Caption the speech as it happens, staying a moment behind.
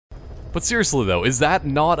But seriously though, is that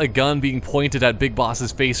not a gun being pointed at Big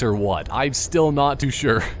Boss's face or what? I'm still not too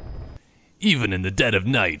sure. Even in the dead of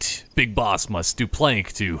night, Big Boss must do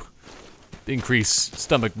plank to increase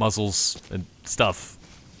stomach muscles and stuff.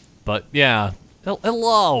 But yeah,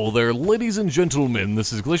 hello there, ladies and gentlemen.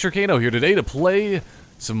 This is Glaciercano here today to play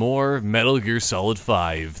some more Metal Gear Solid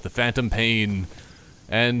 5, The Phantom Pain.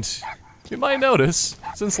 And you might notice,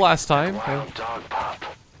 since last time... Wild dog pup.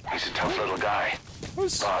 He's a tough little guy.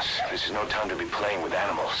 Boss, this is no time to be playing with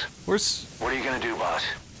animals. What are you gonna do, boss?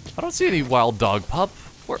 I don't see any wild dog pup.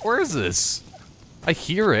 Where is this? I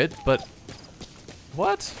hear it, but...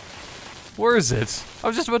 What? Where is it? I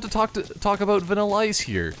was just about to talk about Vanilla Ice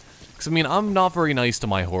here. Because, I mean, I'm not very nice to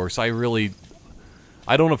my horse. I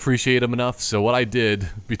don't appreciate him enough, so what I did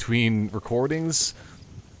between recordings,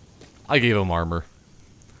 I gave him armor.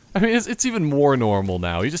 I mean, it's even more normal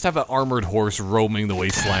now. You just have an armored horse roaming the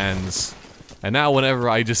wastelands. And now whenever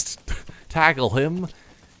I just tackle him,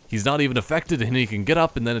 he's not even affected and he can get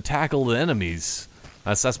up and then tackle the enemies.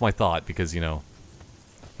 That's my thought, because, you know,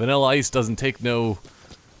 Vanilla Ice doesn't take no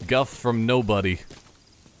guff from nobody.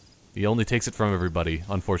 He only takes it from everybody,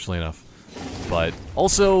 unfortunately enough. But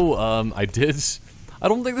also, I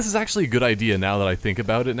don't think this is actually a good idea now that I think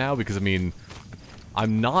about it now, because, I mean,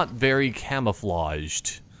 I'm not very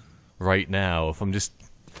camouflaged right now. If I'm just...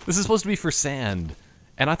 This is supposed to be for sand.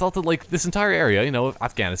 And I thought that, like, this entire area, you know,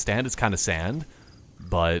 Afghanistan, it's kind of sand.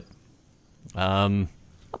 But,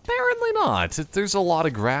 apparently not. There's a lot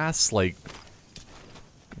of grass, like,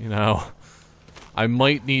 you know, I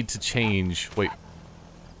might need to change. Wait.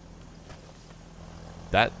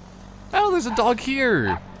 That... Oh, there's a dog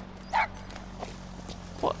here!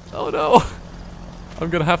 What? Oh no! I'm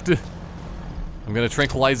gonna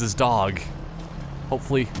tranquilize this dog.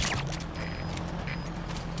 Hopefully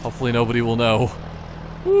nobody will know.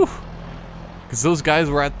 Woo! Because those guys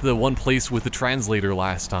were at the one place with the translator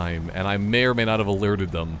last time, and I may or may not have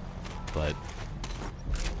alerted them. But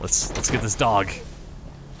let's get this dog.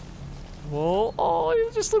 Whoa! Oh,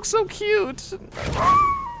 he just looks so cute.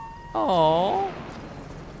 Oh.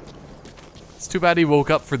 It's too bad he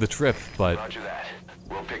woke up for the trip, but Roger that.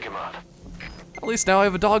 We'll pick him up. At least now I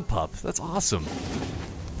have a dog pup. That's awesome.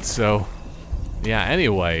 So, yeah.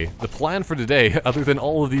 Anyway, the plan for today, other than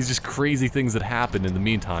all of these just crazy things that happened in the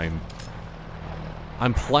meantime,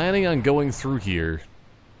 I'm planning on going through here.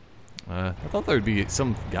 I thought there'd be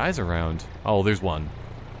some guys around. Oh, there's one.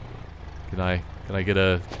 Can I get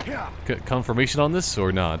a confirmation on this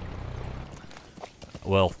or not?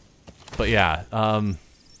 Well, but yeah,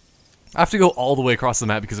 I have to go all the way across the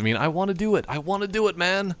map because, I mean, I want to do it. I want to do it,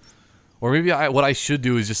 man. Or maybe what I should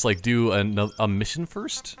do is just, like, do a mission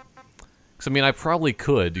first. Because, I mean, I probably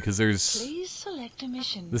could, because there's... Please select a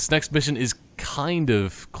mission. This next mission is kind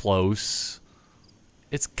of close.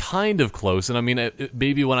 It's kind of close, and I mean,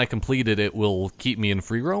 maybe when I complete it, it will keep me in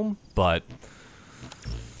free roam, but...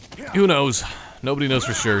 Who knows? Nobody knows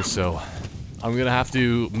for sure, so... I'm gonna have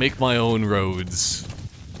to make my own roads.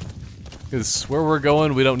 Because where we're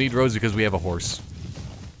going, we don't need roads because we have a horse.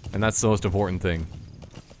 And that's the most important thing.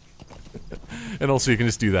 And also you can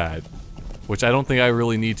just do that. Which I don't think I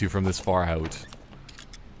really need to from this far out.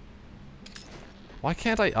 Why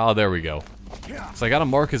can't I? Oh, there we go. So I gotta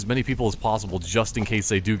mark as many people as possible just in case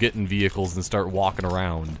they do get in vehicles and start walking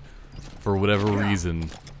around. For whatever reason.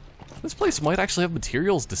 This place might actually have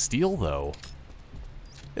materials to steal, though.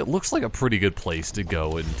 It looks like a pretty good place to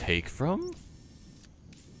go and take from.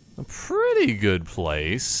 A pretty good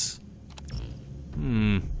place.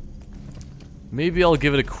 Maybe I'll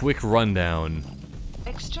give it a quick rundown.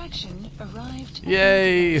 Extraction arrived.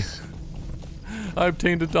 Yay! I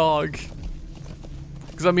obtained a dog.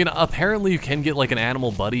 Because, I mean, apparently you can get, like, an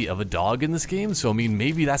animal buddy of a dog in this game, so, I mean,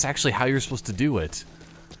 maybe that's actually how you're supposed to do it.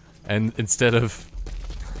 And instead of,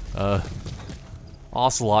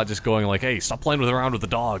 Ocelot just going like, hey, stop playing around with the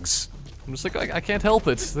dogs. I'm just like, I can't help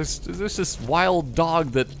it. There's this wild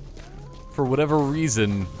dog that, for whatever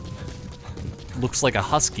reason, looks like a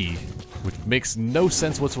husky, which makes no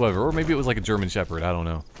sense whatsoever. Or maybe it was like a German Shepherd, I don't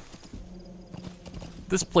know.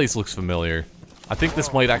 This place looks familiar. I think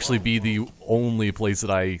this might actually be the only place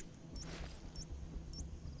that I...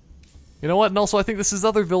 You know what? And also, I think this is the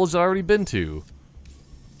other village that I've already been to.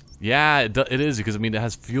 Yeah, it is, because, I mean, it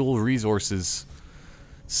has fuel resources.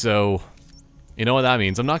 So, you know what that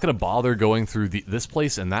means. I'm not going to bother going through this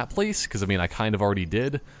place and that place, because, I mean, I kind of already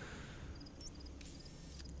did.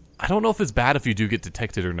 I don't know if it's bad if you do get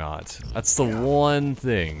detected or not. That's the one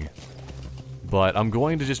thing. But I'm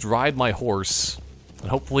going to just ride my horse,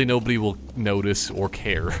 and hopefully nobody will notice or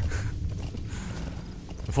care.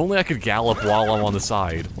 If only I could gallop while I'm on the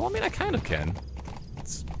side. Well, I mean, I kind of can.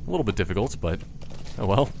 A little bit difficult, but oh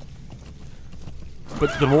well.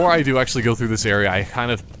 But the more I do actually go through this area, I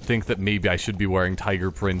kind of think that maybe I should be wearing tiger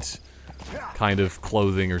print kind of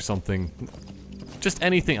clothing or something. Just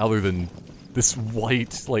anything other than this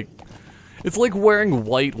white, like... It's like wearing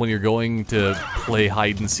white when you're going to play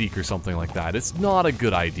hide and seek or something like that. It's not a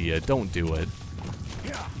good idea. Don't do it.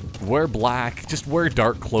 Wear black. Just wear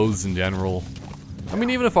dark clothes in general. I mean,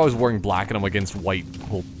 even if I was wearing black and I'm against white,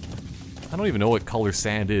 well, I don't even know what color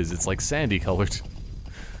sand is. It's like sandy colored.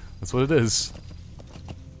 That's what it is.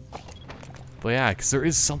 But yeah, because there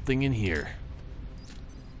is something in here.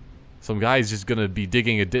 Some guy's just gonna be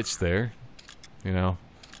digging a ditch there, you know,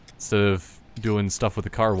 instead of doing stuff with the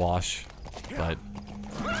car wash. But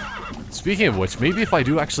speaking of which, maybe if I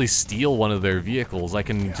do actually steal one of their vehicles, I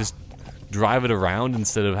can just drive it around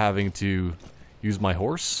instead of having to use my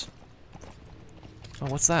horse. Oh,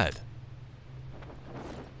 what's that?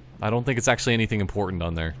 I don't think it's actually anything important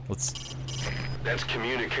on there. Let's... That's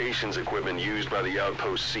communications equipment used by the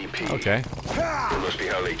outpost CP. Okay. That must be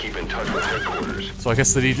how they keep in touch with headquarters. So I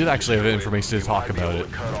guess that he did actually have information to talk about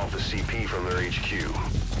it. Cut off the CP from their HQ.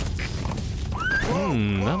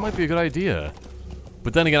 That might be a good idea.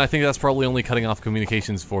 But then again, I think that's probably only cutting off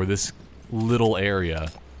communications for this little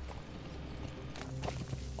area.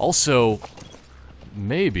 Also,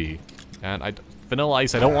 maybe, and Vanilla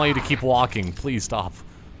Ice, I don't want you to keep walking. Please stop.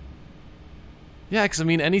 Yeah, because I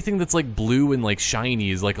mean, anything that's like blue and like shiny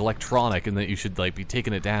is like electronic, and that you should like be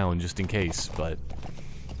taking it down just in case. But,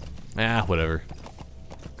 whatever.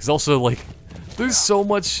 Because also, like, there's so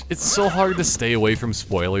much. It's so hard to stay away from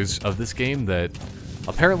spoilers of this game that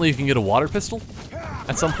apparently you can get a water pistol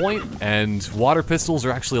at some point, and water pistols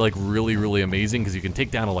are actually like really, really amazing because you can take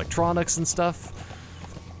down electronics and stuff.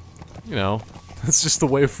 You know, that's just the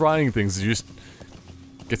way of frying things. You just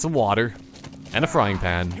get some water and a frying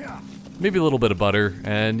pan, maybe a little bit of butter,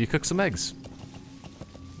 and you cook some eggs.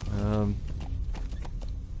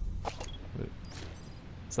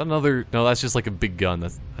 Is that another? No, that's just like a big gun.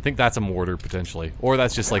 I think that's a mortar potentially, or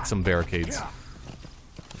that's just like some barricades.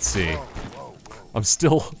 Let's see. I'm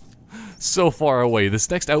still so far away. This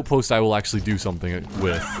next outpost I will actually do something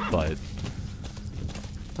with, but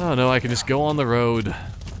oh no, I can just go on the road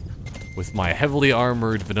with my heavily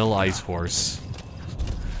armored Vanilla Ice horse.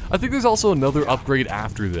 I think there's also another upgrade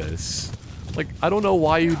after this. Like, I don't know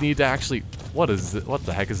why you need to actually... What is it? What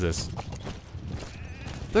the heck is this?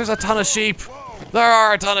 There's a ton of sheep! There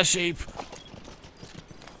are a ton of sheep!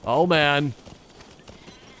 Oh man.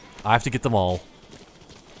 I have to get them all.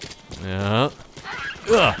 Yeah.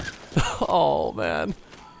 Ugh. Oh man.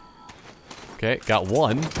 Okay, got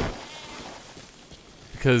one.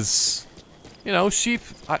 Because... You know, sheep,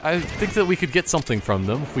 I think that we could get something from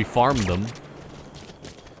them if we farmed them.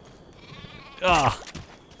 Have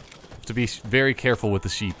to be very careful with the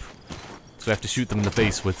sheep. So we have to shoot them in the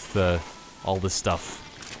face with all this stuff.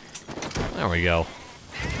 There we go.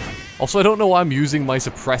 Also, I don't know why I'm using my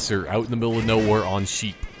suppressor out in the middle of nowhere on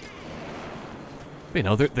sheep. You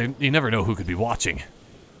know, you never know who could be watching.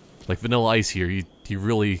 Like Vanilla Ice here, he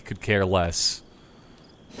really could care less.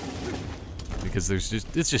 Because it's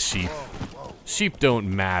just sheep. Sheep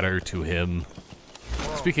don't matter to him.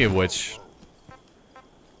 Speaking of which,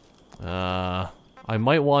 I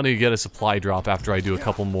might want to get a supply drop after I do a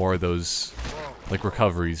couple more of those, like,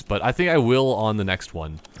 recoveries, but I think I will on the next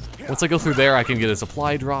one. Once I go through there, I can get a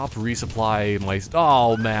supply drop, resupply my...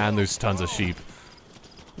 Oh man, there's tons of sheep.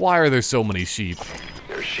 Why are there so many sheep?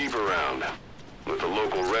 There's sheep around. With the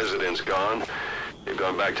local residents gone, they've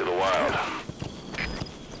gone back to the wild.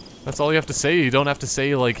 That's all you have to say? You don't have to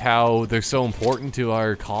say, like, how they're so important to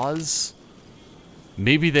our cause?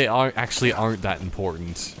 Maybe they actually aren't that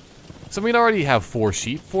important. So, I mean, I already have 4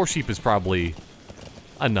 sheep. 4 sheep is probably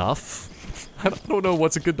enough. I don't know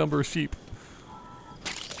what's a good number of sheep.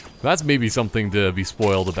 That's maybe something to be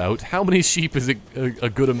spoiled about. How many sheep is a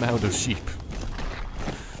good amount of sheep?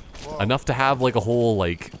 Enough to have, like, a whole,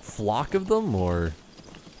 like, flock of them, or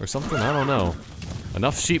something? I don't know.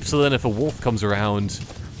 Enough sheep so then if a wolf comes around...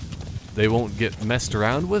 they won't get messed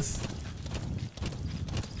around with?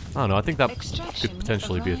 I don't know, I think that could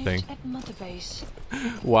potentially be a thing.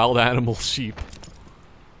 Wild animal sheep.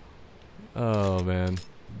 Oh, man.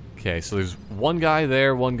 Okay, so there's one guy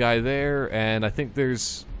there, and I think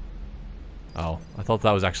there's... Oh, I thought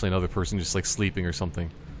that was actually another person just, like, sleeping or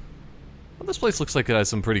something. Well, this place looks like it has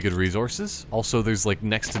some pretty good resources. Also, there's, like,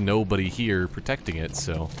 next to nobody here protecting it,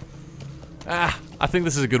 so... I think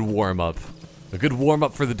this is a good warm-up. A good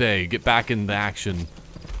warm-up for the day. Get back in the action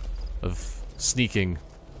of sneaking.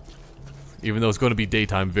 Even though it's going to be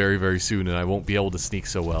daytime very, very soon and I won't be able to sneak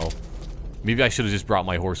so well. Maybe I should have just brought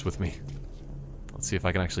my horse with me. Let's see if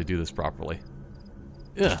I can actually do this properly.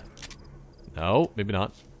 Yeah. No, maybe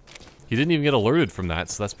not. He didn't even get alerted from that,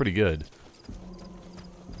 so that's pretty good.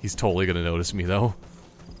 He's totally gonna notice me, though.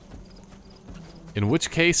 In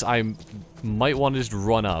which case, I might want to just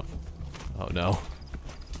run up. Oh, no.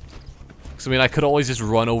 Because, I mean, I could always just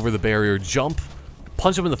run over the barrier, jump,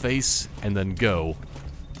 punch him in the face, and then go.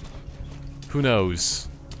 Who knows?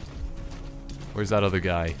 Where's that other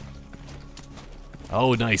guy?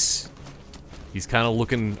 Oh, nice. He's kind of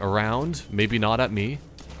looking around. Maybe not at me.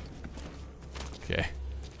 Okay.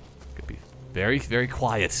 Could be very, very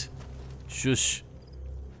quiet. Shush.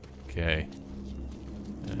 Okay.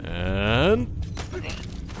 And...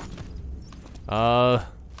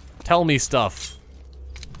 tell me stuff.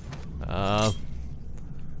 I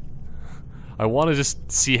want to just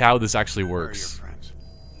see how this actually works.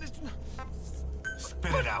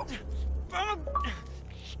 Spit it out.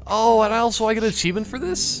 Oh, and also I get an achievement for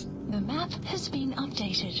this? The map has been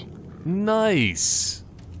updated. Nice.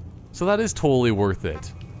 So that is totally worth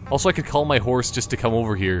it. Also, I could call my horse just to come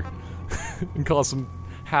over here and cause some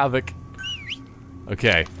havoc.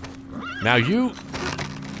 Okay. Now you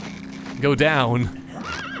go down.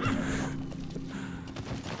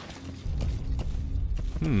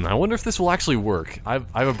 I wonder if this will actually work. I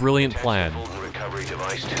have a brilliant plan. Recovery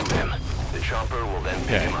device to him. The chopper will then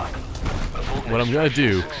pick him up. What I'm gonna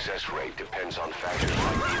do... Success rate depends on factors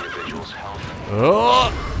like the individual's health.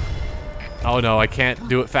 Oh no, I can't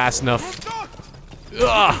do it fast enough.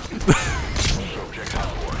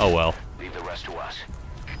 Oh well. Leave the rest to us.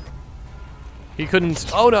 He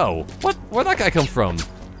couldn't... Oh no! What? Where'd that guy come from?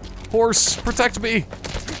 Horse, protect me!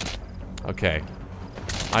 Okay.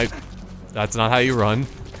 That's not how you run.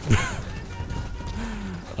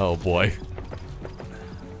 Oh boy.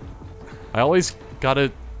 I always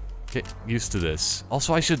gotta get used to this.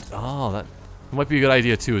 Also, I should... Oh, that might be a good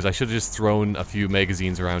idea too, is I should have just thrown a few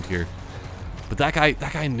magazines around here. But that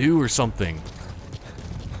guy knew or something.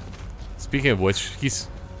 Speaking of which, he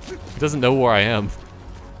doesn't know where I am.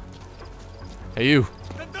 Hey, you.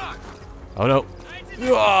 Oh, no.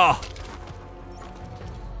 Ah!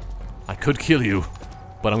 I could kill you,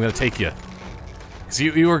 but I'm gonna take you. Because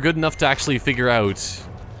you were good enough to actually figure out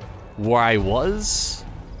where I was?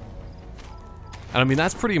 And I mean,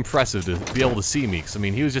 that's pretty impressive to be able to see me, because I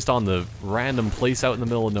mean, he was just on the random place out in the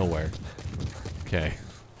middle of nowhere. Okay.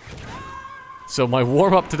 So my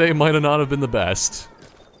warm-up today might not have been the best.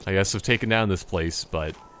 I guess I've taken down this place,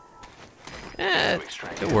 but...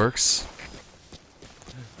 it works.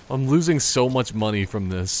 I'm losing so much money from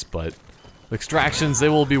this, but... extractions, they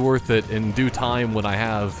will be worth it in due time when I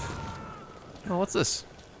have... Oh, what's this?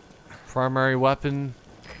 Primary weapon?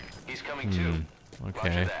 He's coming too.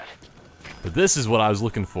 Okay. But this is what I was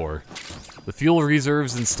looking for. The fuel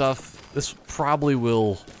reserves and stuff, this probably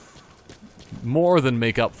will more than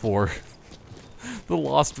make up for the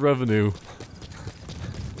lost revenue.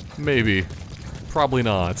 Maybe. Probably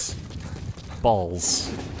not.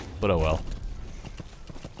 Balls. But oh well.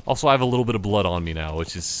 Also, I have a little bit of blood on me now,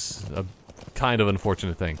 which is a kind of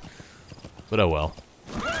unfortunate thing. But oh well.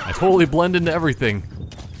 I totally blend into everything.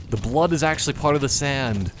 The blood is actually part of the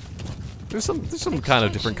sand. There's some kind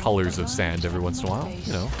of different colors of sand every once in a while,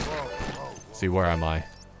 you know. See, where am I?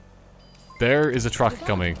 There is a truck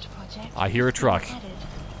coming. I hear a truck.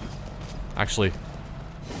 Actually.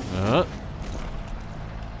 There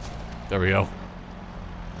we go.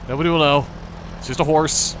 Nobody will know. It's just a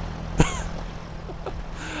horse.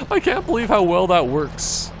 I can't believe how well that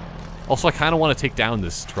works. Also, I kind of want to take down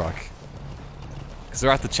this truck. Because they're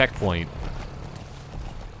at the checkpoint.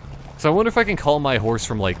 So I wonder if I can call my horse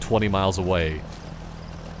from like 20 miles away.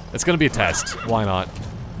 It's gonna be a test. Why not?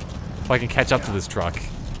 If I can catch up to this truck.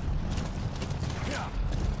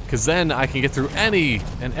 Because then I can get through any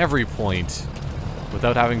and every point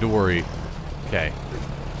without having to worry. Okay.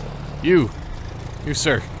 You,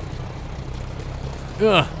 sir.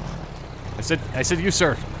 Ugh. I said you,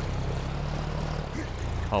 sir.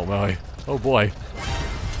 Oh my. Oh boy.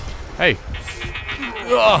 Hey.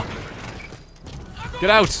 Ugh. Get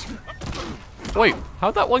out. Wait,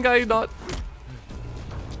 how'd that one guy not...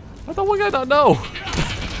 How'd that one guy not know?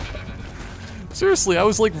 Seriously, I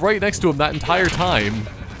was like right next to him that entire time,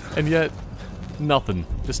 and yet, nothing.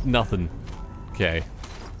 Just nothing. Okay.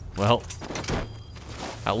 Well,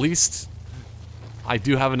 at least I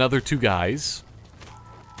do have another 2 guys.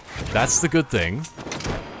 That's the good thing.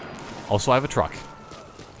 Also, I have a truck,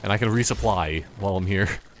 and I can resupply while I'm here.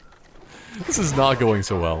 This is not going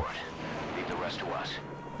so well.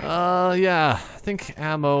 Yeah, I think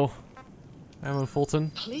ammo. Ammo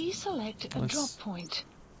Fulton. Please select a drop point.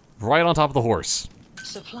 Right on top of the horse.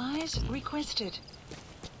 Supplies requested.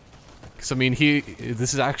 Because, I mean,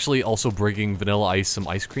 this is actually also bringing Vanilla Ice some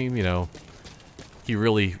ice cream, you know.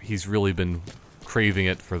 He's really been craving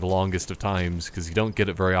it for the longest of times, because you don't get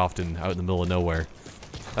it very often out in the middle of nowhere.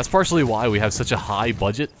 That's partially why we have such a high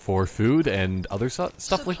budget for food and other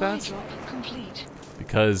stuff like that.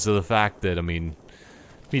 Because of the fact that, I mean,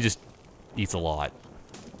 he just eats a lot.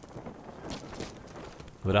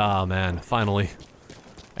 But, ah, man, finally.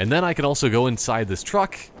 And then I can also go inside this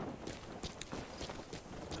truck.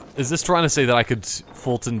 Is this trying to say that I could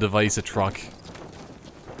Fulton device a truck?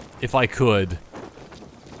 If I could.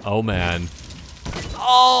 Oh, man.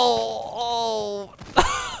 Oh!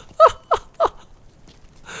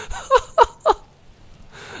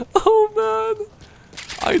 Oh, man.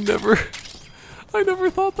 I never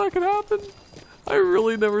thought that could happen. I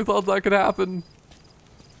really never thought that could happen.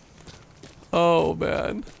 Oh,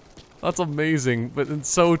 man. That's amazing, but it's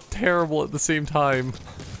so terrible at the same time.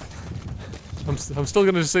 I'm still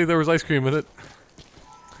gonna say there was ice cream in it.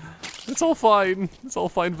 It's all fine. It's all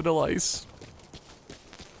fine, Vanilla Ice.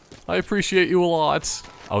 I appreciate you a lot.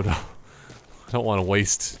 Oh no. I don't want to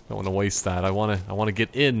waste that. I want to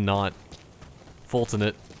get in, not Fulton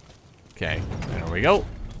it. Okay, there we go.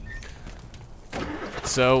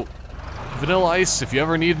 So, Vanilla Ice, if you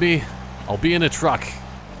ever need me, I'll be in a truck.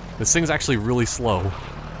 This thing's actually really slow,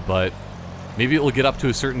 but maybe it will get up to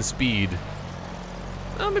a certain speed.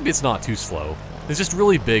 Maybe it's not too slow. It's just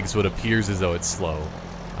really big, so it appears as though it's slow.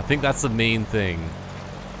 I think that's the main thing.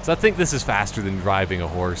 So I think this is faster than driving a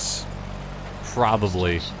horse.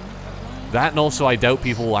 Probably. That, and also I doubt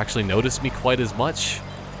people will actually notice me quite as much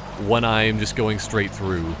when I'm just going straight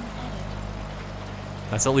through.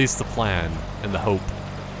 That's at least the plan, and the hope.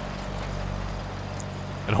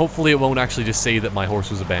 And hopefully it won't actually just say that my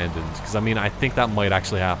horse was abandoned, because I mean, I think that might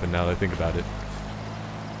actually happen now that I think about it.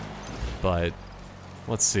 But,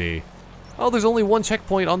 let's see. Oh, there's only one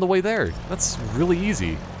checkpoint on the way there. That's really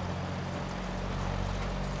easy.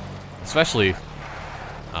 Especially...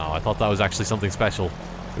 Oh, I thought that was actually something special.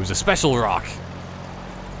 It was a special rock.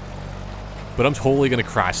 But I'm totally gonna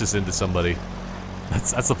crash this into somebody.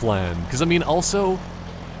 That's the plan. Because, I mean, also...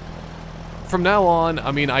 From now on,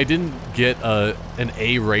 I mean, I didn't get an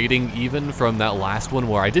A rating even from that last one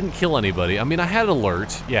where I didn't kill anybody. I mean, I had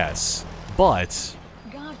alert, yes. But...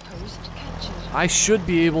 I should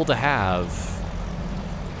be able to have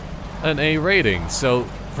an A rating. So,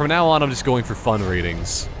 from now on, I'm just going for fun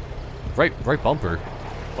ratings. Right bumper.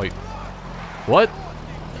 Wait. What?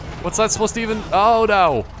 What's that supposed to even... Oh,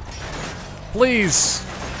 no. Please.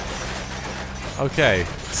 Okay,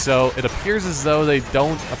 so it appears as though they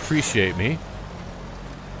don't appreciate me.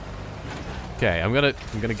 Okay, I'm gonna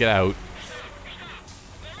get out.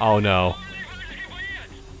 Oh, no.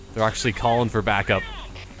 They're actually calling for backup.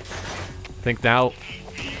 Think now.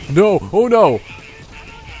 No! Oh, no!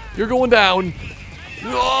 You're going down!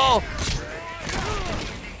 Oh!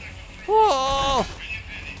 Oh!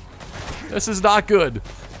 This is not good.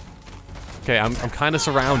 Okay, I'm kind of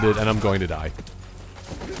surrounded, and I'm going to die.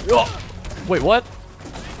 Oh! Wait, what?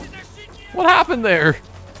 What happened there?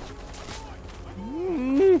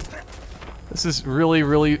 This is really,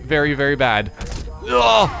 really, very, very bad.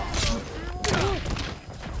 Oh!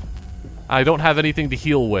 I don't have anything to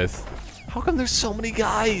heal with. How come there's so many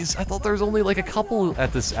guys? I thought there was only like a couple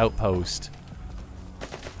at this outpost.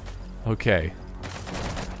 Okay.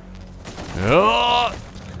 Oh!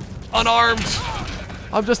 Unarmed!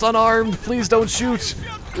 I'm just unarmed. Please don't shoot.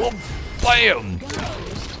 Oh, bam!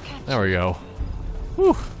 There we go.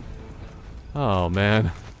 Whew. Oh,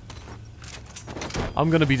 man. I'm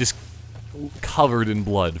gonna be just covered in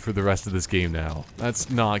blood for the rest of this game now. That's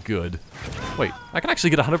not good. Wait, I can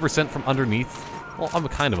actually get 100% from underneath? Well, I'm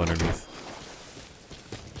kind of underneath.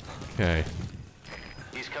 Okay.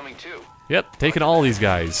 He's coming too. Yep, taking all these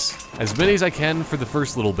guys. As many as I can for the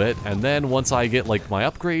first little bit, and then once I get, like, my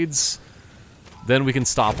upgrades, then we can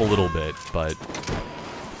stop a little bit, but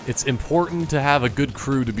it's important to have a good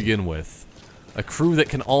crew to begin with. A crew that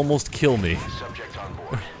can almost kill me. Subject on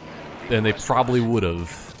board. And they probably would have.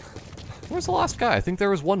 Where's the last guy? I think there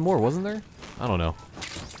was one more, wasn't there? I don't know.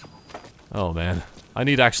 Oh, man. I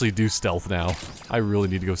need to actually do stealth now. I really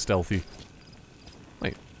need to go stealthy.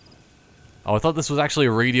 Wait. Oh, I thought this was actually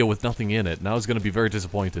a radio with nothing in it, and I was going to be very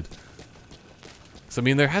disappointed. So, I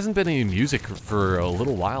mean, there hasn't been any music for a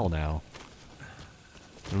little while now.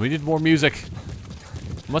 And we need more music.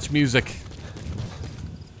 Much music.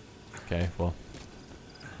 Okay, well.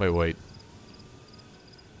 Wait.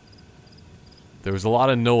 There was a lot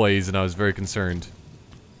of noise, and I was very concerned.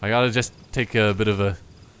 I gotta just take a bit of a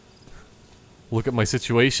look at my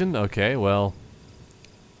situation. Okay, well.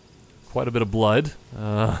 Quite a bit of blood.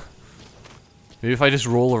 Maybe if I just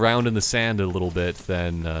roll around in the sand a little bit,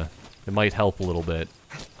 then it might help a little bit.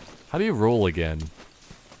 How do you roll again?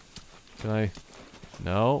 Can I?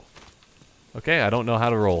 No. Okay, I don't know how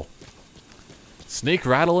to roll. Snake,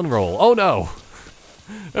 rattle, and roll. Oh no!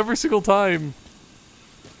 Every single time.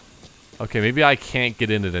 Okay, maybe I can't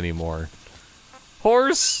get in it anymore.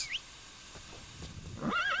 Horse!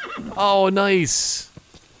 Oh, nice!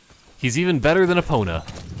 He's even better than Epona.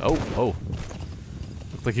 Oh.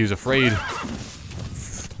 Looked like he was afraid.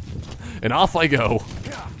 And off I go.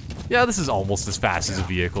 Yeah, this is almost as fast as a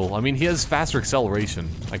vehicle. I mean, he has faster acceleration.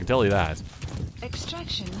 I can tell you that.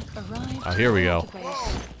 Extraction arrived. Oh, here we go.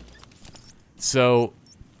 So,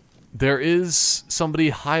 there is somebody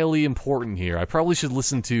highly important here. I probably should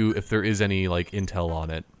listen to if there is any, like, intel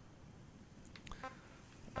on it.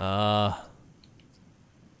 I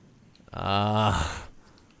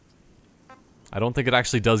don't think it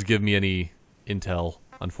actually does give me any intel,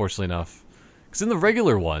 unfortunately enough. Because in the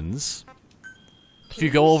regular ones, if you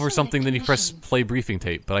go over something, then you press play briefing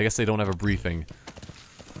tape. But I guess they don't have a briefing.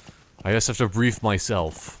 I just have to brief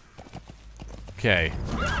myself. Okay.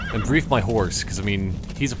 And brief my horse, because, I mean,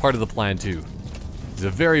 he's a part of the plan, too. He's a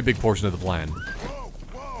very big portion of the plan.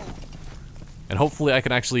 And hopefully I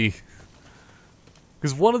can actually...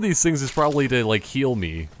 Because one of these things is probably to, like, heal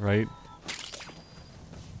me, right?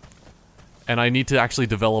 And I need to actually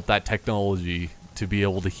develop that technology to be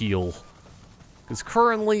able to heal. Because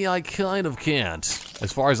currently I kind of can't,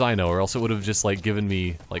 as far as I know, or else it would have just, like, given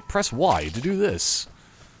me, like, press Y to do this.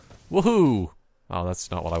 Woohoo! Oh, that's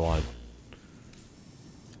not what I wanted.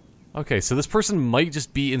 Okay, so this person might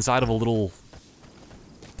just be inside of a little...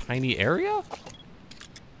 tiny area?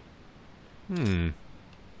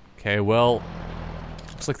 Okay, well...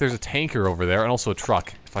 looks like there's a tanker over there, and also a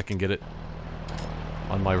truck, if I can get it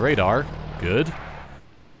on my radar. Good.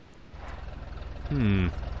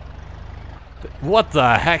 What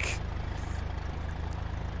the heck?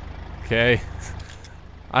 Okay.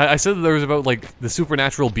 I said that there was about, like, the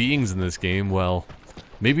supernatural beings in this game. Well,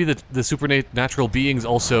 maybe the supernatural beings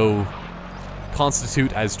also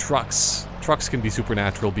constitute as trucks. Trucks can be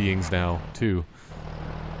supernatural beings now, too.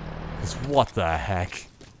 'Cause what the heck?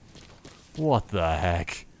 What the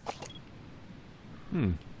heck?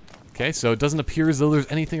 Okay, so it doesn't appear as though there's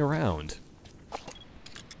anything around.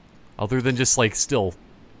 Other than just, like, still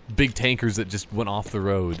big tankers that just went off the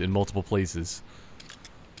road in multiple places.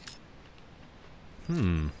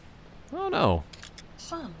 Oh no.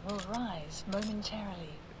 Sun will rise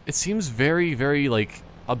momentarily. It seems very, very, like,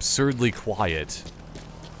 absurdly quiet.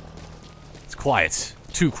 It's quiet.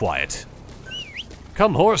 Too quiet.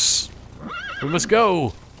 Come, horse! We must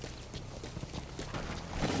go!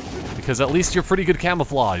 Because at least you're pretty good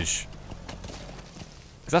camouflage.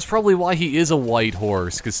 Because that's probably why he is a white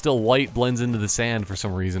horse, because still white blends into the sand for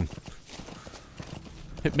some reason.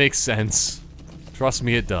 It makes sense. Trust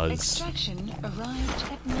me, it does. Extraction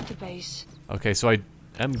arrived at Mother Base. Okay, so I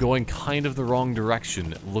am going kind of the wrong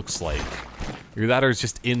direction, it looks like. Either that or it's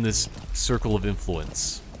just in this circle of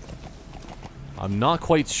influence. I'm not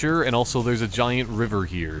quite sure, and also there's a giant river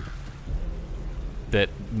here that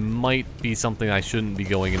might be something I shouldn't be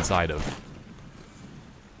going inside of.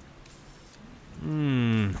 I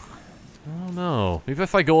don't know. Maybe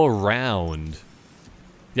if I go around...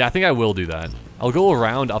 Yeah, I think I will do that. I'll go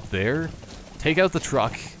around up there, take out the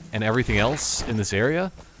truck and everything else in this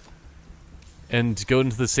area, and go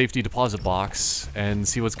into the safety deposit box and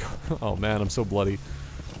see what's oh man, I'm so bloody.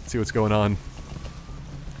 See what's going on.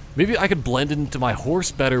 Maybe I could blend into my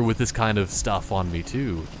horse better with this kind of stuff on me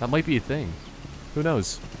too. That might be a thing. Who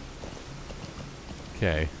knows?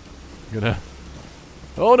 Okay. I'm gonna...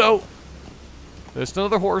 Oh no! There's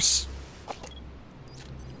another horse.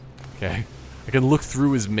 Okay. I can look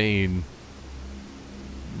through his mane.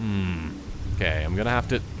 Okay, I'm gonna have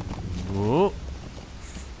to... Whoa.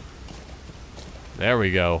 There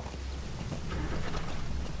we go.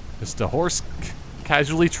 Just a horse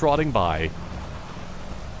casually trotting by.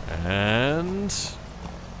 And...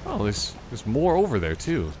 Oh, there's more over there,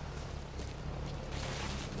 too.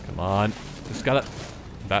 Come on. Just gotta...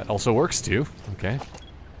 That also works, too. Okay.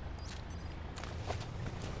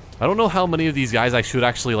 I don't know how many of these guys I should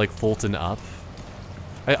actually, like, Fulton up.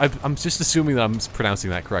 I'm just assuming that I'm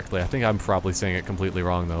pronouncing that correctly. I think I'm probably saying it completely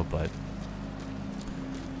wrong, though, but...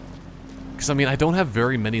 Because, I mean, I don't have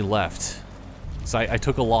very many left. So I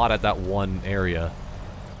took a lot at that one area.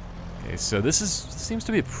 Okay, so this seems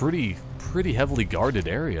to be a pretty heavily guarded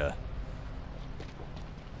area.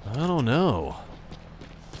 I don't know.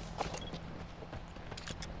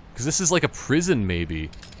 Because this is like a prison,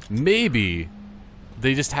 maybe. Maybe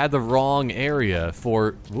they just had the wrong area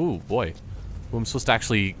for... Ooh, boy. Who I'm supposed to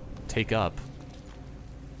actually take up.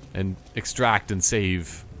 and extract and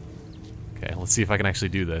save. Okay, let's see if I can actually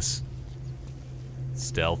do this.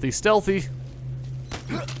 Stealthy, stealthy.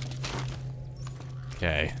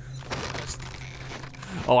 Okay.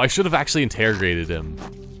 Oh, I should have actually interrogated him.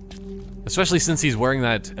 Especially since he's wearing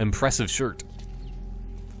that impressive shirt.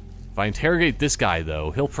 If I interrogate this guy,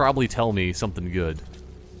 though, he'll probably tell me something good.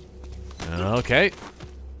 Okay.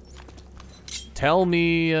 Tell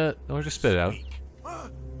me, or just spit it out.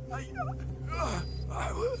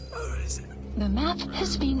 The map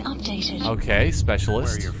has been updated. Okay,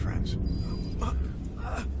 specialist. Where are your friends?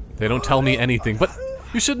 They don't tell me anything, but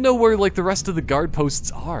you should know where, like, the rest of the guard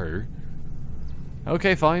posts are.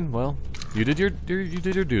 Okay, fine. Well, you did your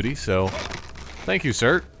duty, so thank you,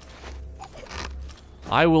 sir.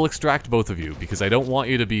 I will extract both of you because I don't want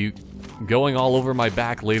you to be going all over my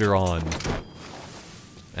back later on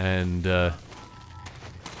and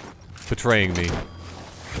betraying me.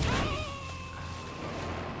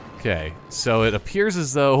 Okay, so it appears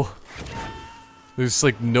as though there's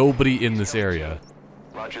like nobody in this area.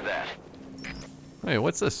 Roger that. Hey,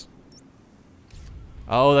 what's this?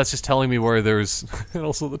 Oh, that's just telling me where there's and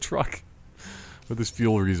also the truck where there's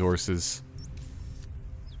fuel resources.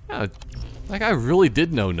 Yeah, that guy really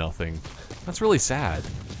did know nothing. That's really sad.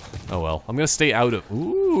 Oh well, I'm gonna stay out of.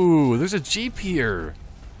 Ooh, there's a Jeep here.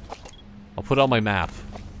 I'll put it on my map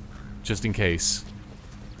just in case.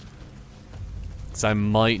 So I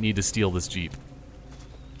might need to steal this Jeep.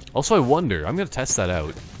 Also, I wonder, I'm gonna test that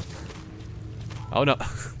out. Oh no,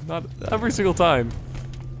 not every single time.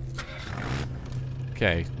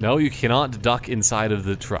 Okay, no, you cannot duck inside of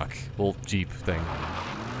the truck. Well, Jeep thing.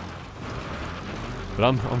 But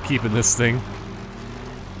I'm keeping this thing.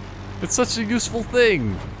 It's such a useful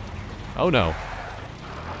thing. Oh no.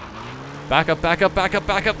 Back up, back up, back up,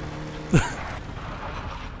 back up.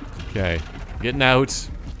 Okay, getting out.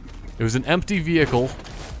 It was an empty vehicle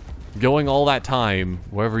going all that time,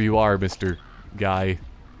 wherever you are, Mr. Guy.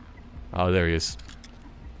 Oh, there he is.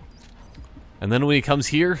 And then when he comes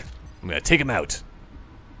here, I'm gonna take him out.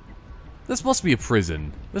 This must be a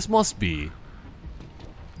prison. This must be.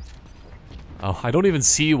 Oh, I don't even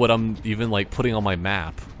see what I'm even, like, putting on my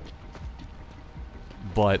map.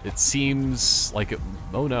 But it seems like it...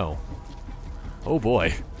 Oh, no. Oh,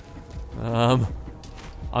 boy.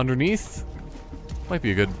 Underneath? Might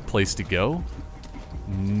be a good place to go.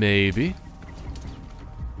 Maybe.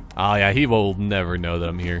 Oh, yeah, he will never know that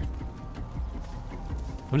I'm here.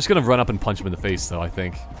 I'm just gonna run up and punch him in the face, though, I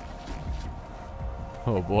think.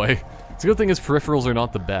 Oh, boy. It's a good thing his peripherals are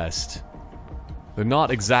not the best. They're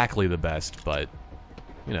not exactly the best, but,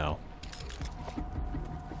 you know.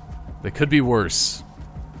 They could be worse.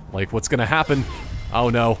 Like, what's gonna happen? Oh,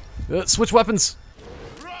 no. Switch weapons!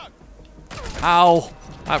 Ow!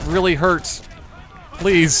 That really hurt.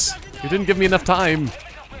 Please. You didn't give me enough time.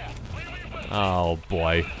 Oh,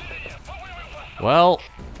 boy. Well,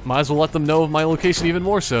 might as well let them know of my location even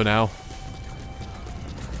more so now.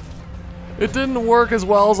 It didn't work as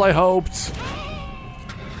well as I hoped.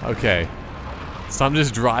 Okay. It's time to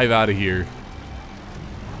just drive out of here.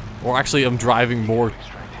 Or actually, I'm driving more.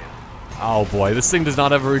 Oh boy, this thing does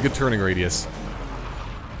not have a very good turning radius.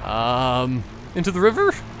 Into the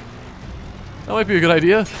river? That might be a good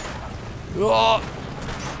idea. Oh,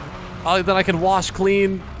 then I can wash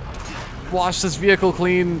this vehicle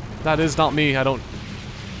clean. That is not me, I'm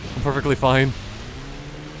perfectly fine.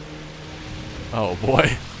 Oh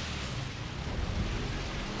boy.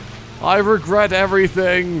 I regret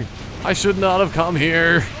everything. I should not have come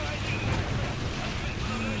here.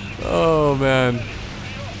 Oh, man.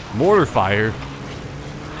 Mortar fire.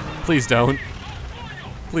 Please don't.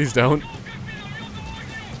 Please don't.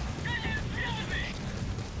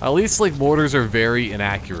 At least, like, mortars are very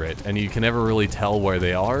inaccurate, and you can never really tell where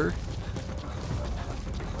they are.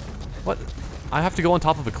 What? I have to go on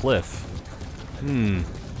top of a cliff.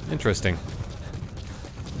 Interesting.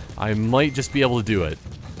 I might just be able to do it.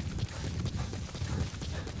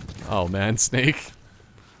 Oh man, Snake.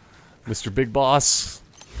 Mr. Big Boss.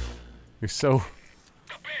 You're so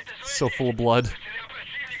full of blood.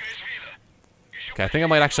 Okay, I think I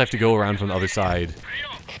might actually have to go around from the other side.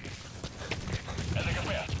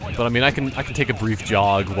 But I mean, I can take a brief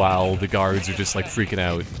jog while the guards are just like freaking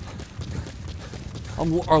out.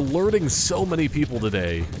 I'm alerting so many people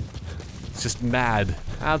today. It's just mad.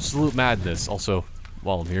 Absolute madness. Also,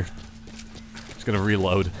 while I'm here, just gonna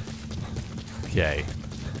reload. Okay.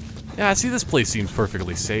 Yeah, see, this place seems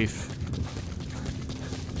perfectly safe.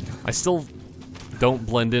 I still don't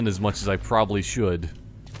blend in as much as I probably should.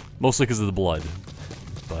 Mostly because of the blood.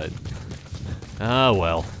 But, ah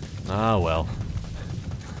well. Ah well.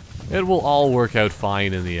 It will all work out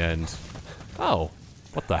fine in the end. Oh.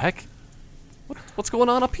 What the heck? What's going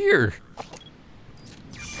on up here?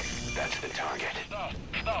 That's the target.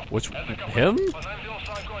 Which him?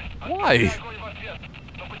 Why?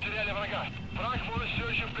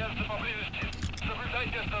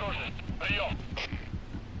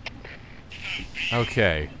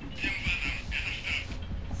 Okay.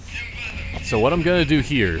 So what I'm gonna do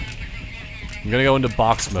here, I'm gonna go into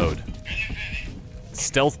box mode.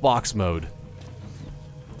 Stealth box mode.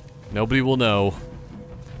 Nobody will know.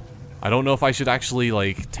 I don't know if I should actually,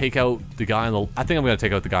 like, take out the guy on the... I think I'm gonna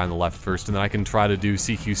take out the guy on the left first, and then I can try to do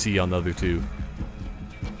CQC on the other two.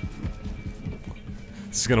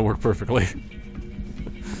 This is gonna work perfectly.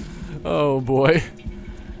 Oh boy.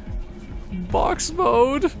 Box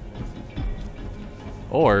mode!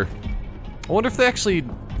 Or, I wonder if they actually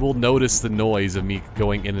will notice the noise of me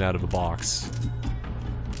going in and out of a box.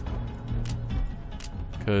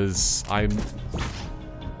 Because I'm...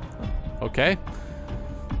 Okay.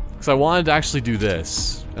 Because I wanted to actually do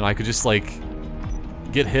this, and I could just, like,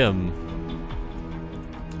 get him.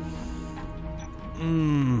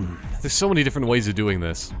 There's so many different ways of doing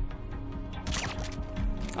this.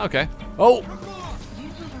 Okay. Oh!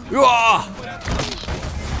 Ah!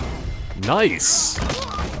 Nice!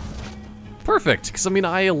 Perfect, because, I mean,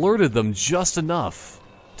 I alerted them just enough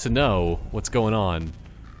to know what's going on.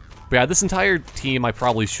 But yeah, this entire team I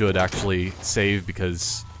probably should actually save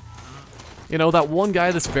because, you know, that one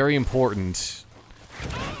guy that's very important,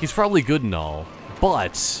 he's probably good and all,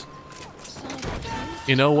 but,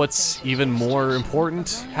 you know what's even more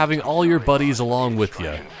important? Having all your buddies along with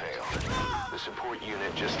you. The support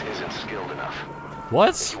unit just isn't skilled enough.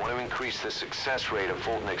 What? You want to increase the success rate of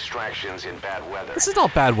Fulton extractions in bad weather. This is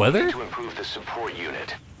not bad weather. To improve the support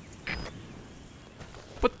unit.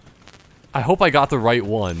 But I hope I got the right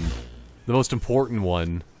one. The most important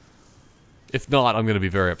one. If not, I'm gonna be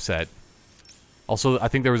very upset. Also, I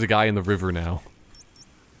think there was a guy in the river now.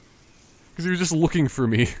 Because he was just looking for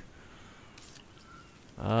me.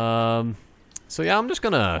 So yeah, I'm just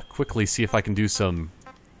gonna quickly see if I can do some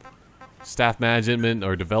staff management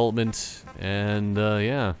or development, and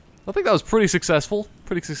yeah. I think that was pretty successful,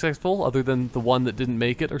 other than the one that didn't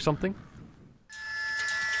make it or something.